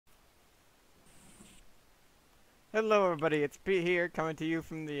Hello everybody, it's Pete here, coming to you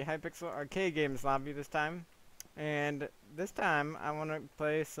from the Hypixel arcade games lobby this time. And this time, I want to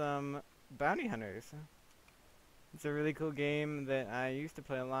play some Bounty Hunters. It's a really cool game that I used to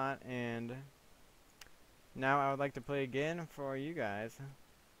play a lot, and now I would like to play again for you guys.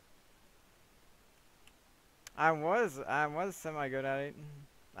 I was semi-good at it.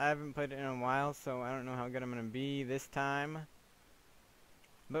 I haven't played it in a while, so I don't know how good I'm going to be this time.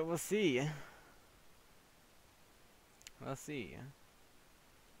 But we'll see. We'll see.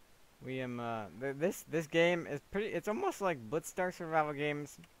 This game is it's almost like Blitzstar survival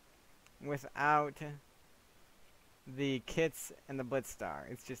games without the kits and the Blitzstar.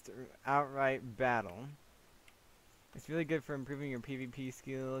 It's just outright battle. It's really good for improving your PvP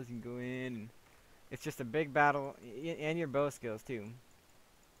skills. You can go in and it's just a big battle and your bow skills too.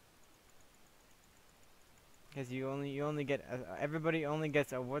 Because you only get everybody only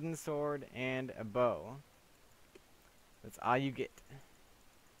gets a wooden sword and a bow. That's all you get.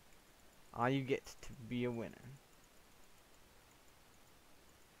 All you get to be a winner.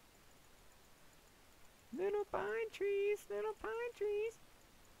 Little pine trees, little pine trees.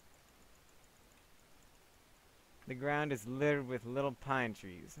 The ground is littered with little pine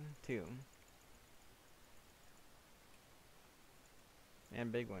trees, too.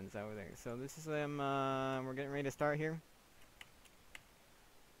 And big ones over there. So this is them, we're getting ready to start here.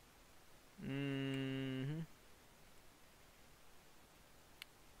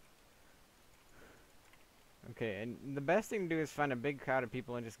 Okay, and the best thing to do is find a big crowd of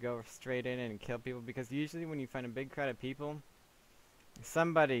people and just go straight in and kill people, because usually when you find a big crowd of people,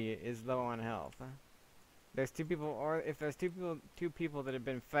 somebody is low on health. There's two people, or if there's two people that have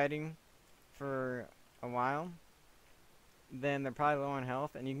been fighting for a while, then they're probably low on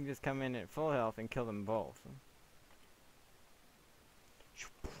health, and you can just come in at full health and kill them both.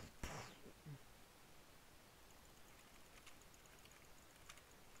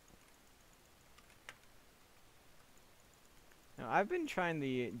 Now, I've been trying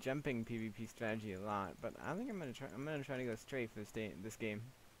the jumping PvP strategy a lot, but I think I'm gonna try to go straight for this game.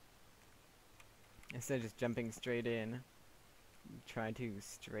 Instead of just jumping straight in, try to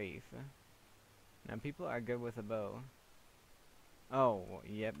strafe. Now people are good with a bow. Oh,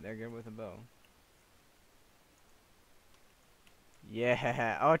 yep, they're good with a bow.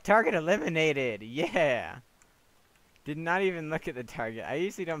 Yeah. Oh, target eliminated. Yeah. Did not even look at the target. I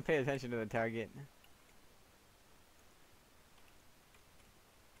usually don't pay attention to the target.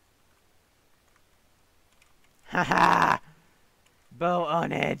 Haha! Bow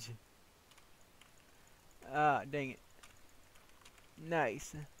on edge. Ah, dang it.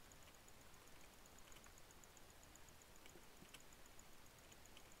 Nice.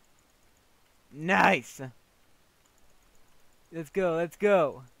 Nice! Let's go, let's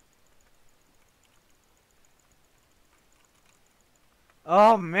go.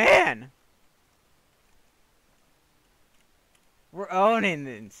 Oh, man! We're owning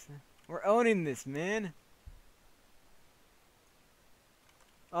this. We're owning this, man.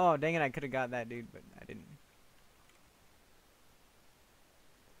 Oh, dang it, I could have got that dude, but I didn't.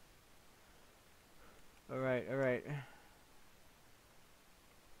 Alright, alright.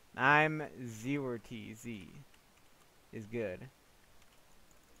 I'm ZWRT. Z is good.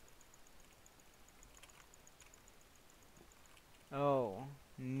 Oh,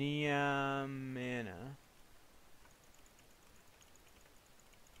 Niamana.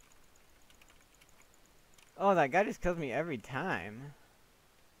 Oh, that guy just kills me every time.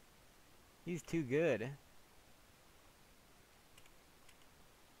 He's too good.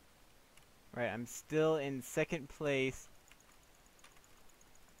 Right, I'm still in second place.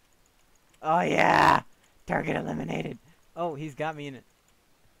 Oh yeah! Target eliminated. Oh, he's got me in it.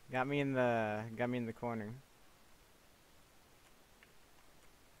 Got me in the corner.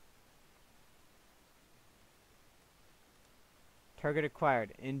 Target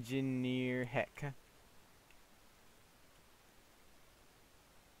acquired. Engineer Heck.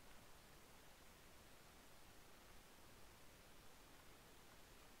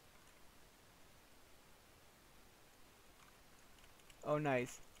 Oh,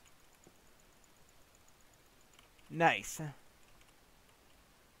 nice. Nice.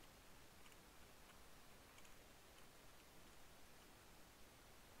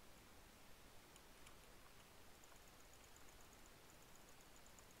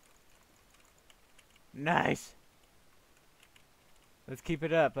 Nice. Let's keep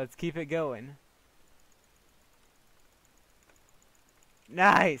it up. Let's keep it going.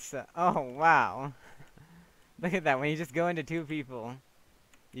 Nice. Oh, wow. Look at that. When you just go into two people,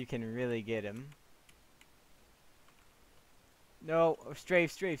 you can really get him. No.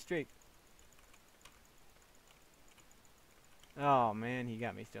 Strafe, strafe, strafe. Oh man, he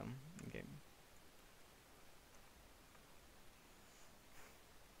got me still. Okay.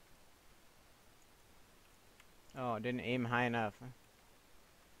 Oh, didn't aim high enough.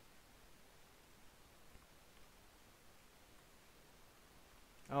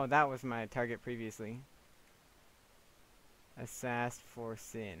 Oh, that was my target previously. Assassed for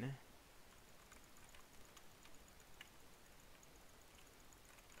sin.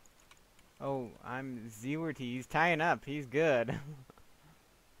 Oh, I'm Zewert. He's tying up. He's good.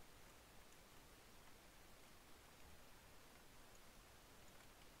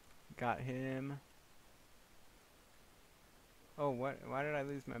 Got him. Oh, what? Why did I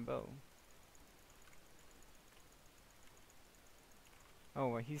lose my bow? Oh,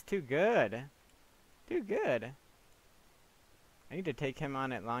 well, he's too good. Too good. I need to take him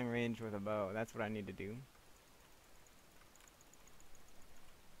on at long range with a bow. That's what I need to do.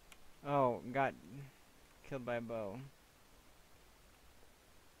 Oh, got killed by a bow.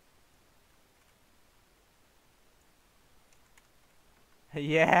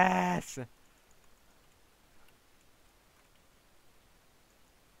 Yes!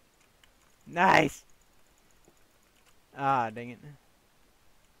 Nice! Ah, dang it.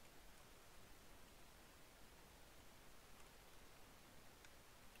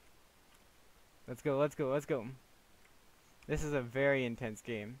 Let's go, let's go, let's go. This is a very intense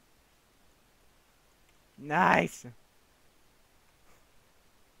game. Nice!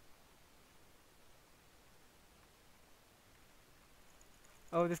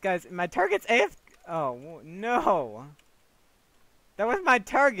 Oh, this guy's... My target's AFK... Oh, no! That was my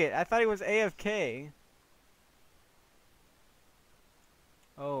target! I thought he was AFK.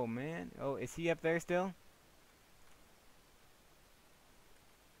 Oh, man. Oh, is he up there still?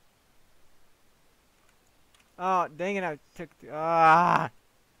 Oh, dang it, I took... Ah!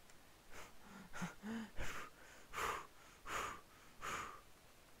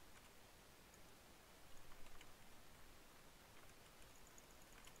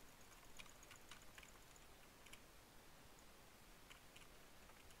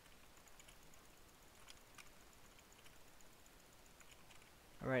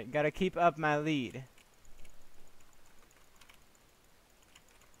 Alright, gotta keep up my lead.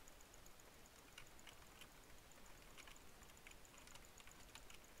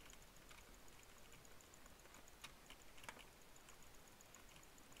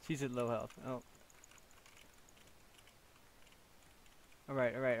 She's at low health. Oh.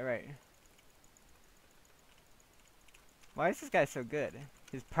 Alright, alright, alright. Why is this guy so good?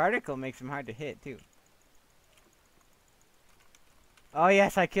 His particle makes him hard to hit, too. Oh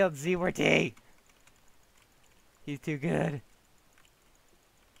yes, I killed Zewert. He's too good.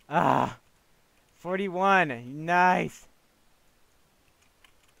 Ah! 41! Nice!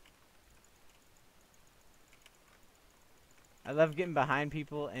 I love getting behind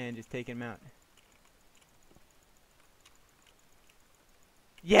people and just taking them out.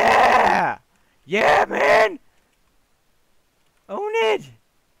 Yeah! Yeah, man! Own it!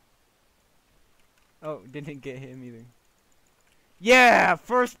 Oh, didn't get him either. Yeah!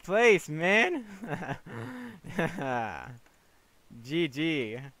 First place, man!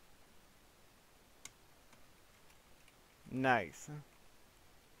 GG. Nice.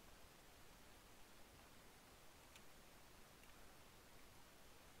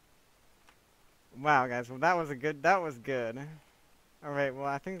 Wow, guys. Well, that was good. Alright, well,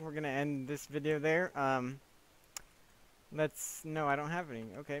 I think we're gonna end this video there. No, I don't have any.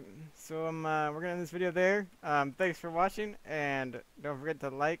 Okay, so we're gonna end this video there. Thanks for watching, and don't forget to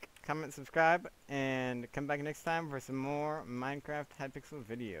like, comment, subscribe, and come back next time for some more Minecraft Hypixel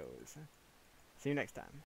videos. See you next time.